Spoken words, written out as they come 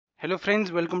Hello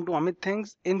friends, welcome to Amit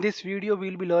Things. In this video,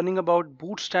 we'll be learning about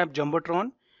Bootstrap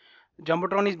Jumbotron.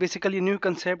 Jumbotron is basically a new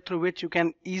concept through which you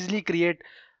can easily create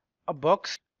a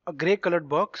box, a gray colored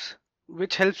box,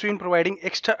 which helps you in providing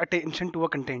extra attention to a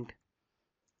content.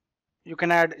 You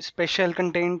can add special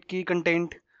content, key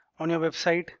content on your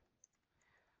website.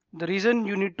 The reason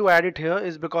you need to add it here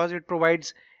is because it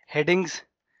provides headings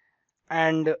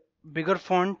and bigger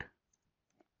font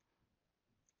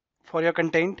for your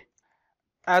content,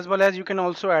 as well as you can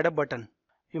also add a button.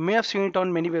 You may have seen it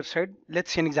on many websites.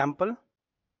 Let's see an example.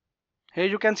 Here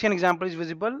you can see an example is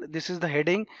visible. This is the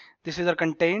heading, this is the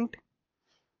content,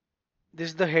 this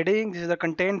is the heading, this is the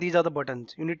content, these are the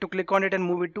buttons. You need to click on it and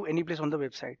move it to any place on the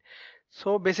website.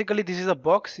 So basically this is a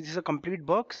box, this is a complete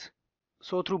box.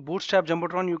 So through Bootstrap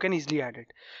Jumbotron you can easily add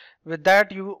it. With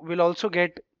that you will also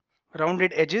get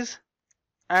rounded edges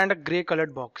and a gray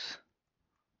colored box.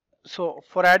 So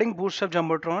for adding Bootstrap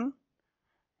Jumbotron,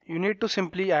 you need to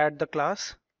simply add the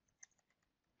class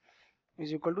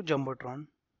is equal to Jumbotron.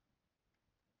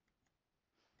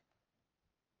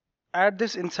 Add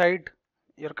this inside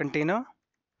your container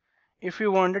if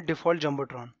you want a default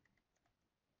Jumbotron.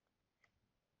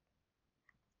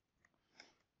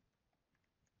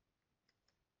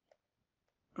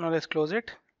 Now let's close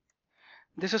it.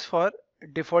 This is for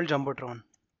default Jumbotron.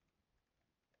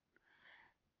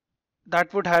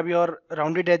 That would have your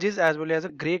rounded edges as well as a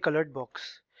gray colored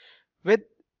box with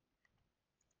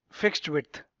fixed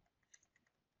width.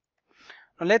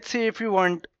 Now let's say if you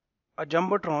want a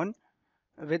Jumbotron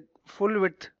with full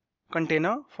width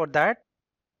container. For that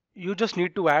you just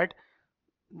need to add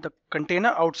the container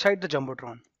outside the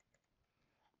Jumbotron.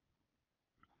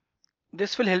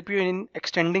 This will help you in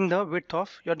extending the width of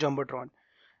your Jumbotron,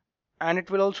 and it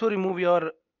will also remove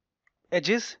your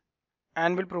edges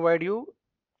and will provide you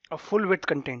a full width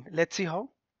content. Let's see how.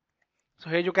 So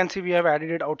here you can see we have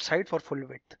added it outside for full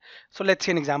width. So let's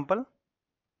see an example.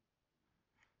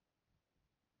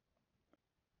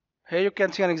 Here you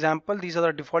can see an example. These are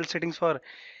the default settings for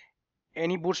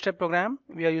any Bootstrap program.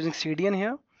 We are using CDN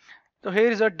here. So here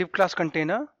is a div class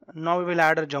container. Now we will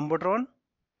add a Jumbotron.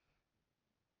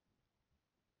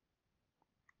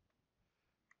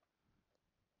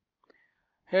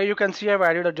 Here you can see I've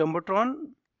added a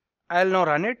Jumbotron. I'll now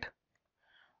run it.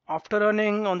 After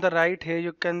running, on the right here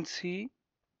you can see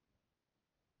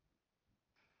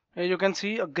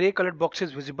a gray colored box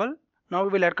is visible. Now we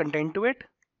will add content to it.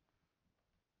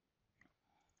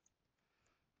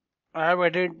 I have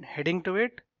added heading to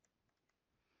it.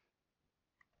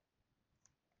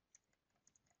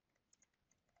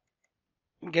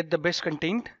 Get the best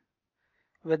content.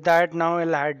 With that, now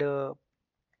I'll add a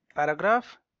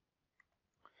paragraph.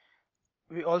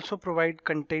 We also provide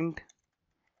content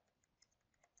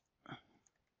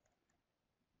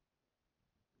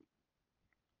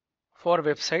for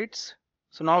websites.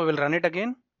 So now we will run it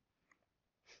again.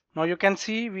 Now you can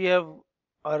see we have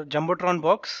our Jumbotron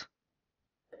box.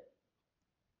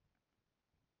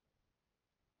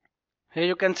 Here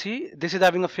you can see this is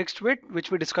having a fixed width, which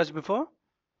we discussed before,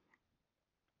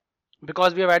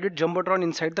 because we have added Jumbotron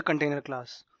inside the container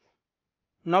class.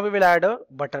 Now we will add a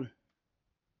button.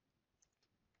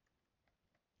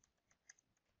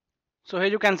 So here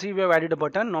you can see we have added a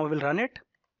button. Now we will run it.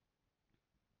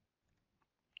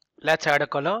 Let's add a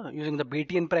color using the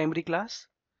BTN primary class.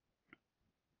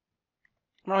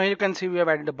 Now here you can see we have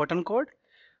added a button code.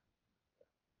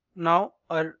 Now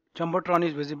our Jumbotron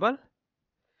is visible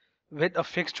with a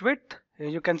fixed width. Here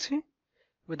you can see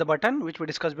with the button which we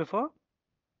discussed before.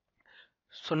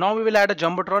 So now we will add a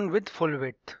Jumbotron with full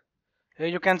width. Here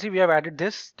you can see we have added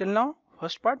this till now,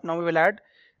 first part. Now we will add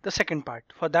the second part.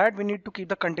 For that we need to keep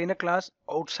the container class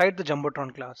outside the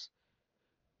Jumbotron class.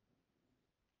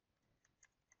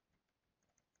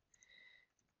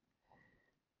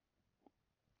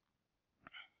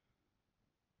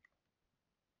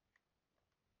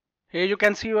 Here you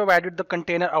can see we have added the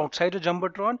container outside the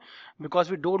Jumbotron because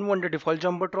we don't want the default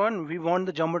Jumbotron. We want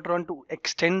the Jumbotron to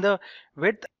extend the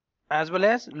width as well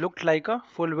as look like a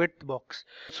full width box.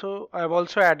 So I've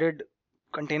also added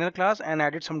container class and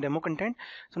added some demo content.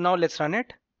 So now let's run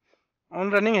it.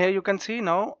 On running, here you can see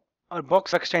now our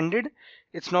box extended.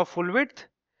 It's now full width,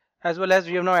 as well as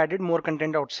we have now added more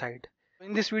content outside.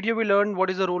 In this video we learned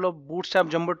what is the role of Bootstrap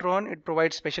Jumbotron. It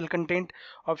provides special content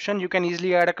option. You can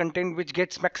easily add a content which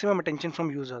gets maximum attention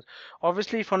from users.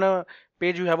 Obviously if on a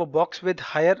page you have a box with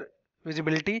higher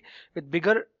visibility, with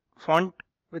bigger font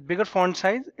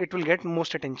size, it will get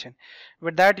most attention.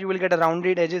 With that you will get a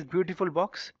rounded edges beautiful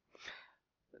box.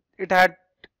 It had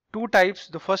two types.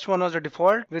 The first one was the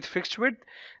default with fixed width.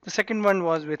 The second one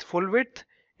was with full width.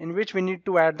 in which we need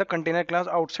to add the container class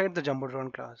outside the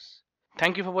Jumbotron class.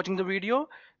 Thank you for watching the video.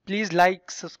 Please like,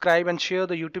 subscribe and share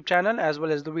the YouTube channel as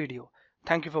well as the video.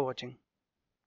 Thank you for watching.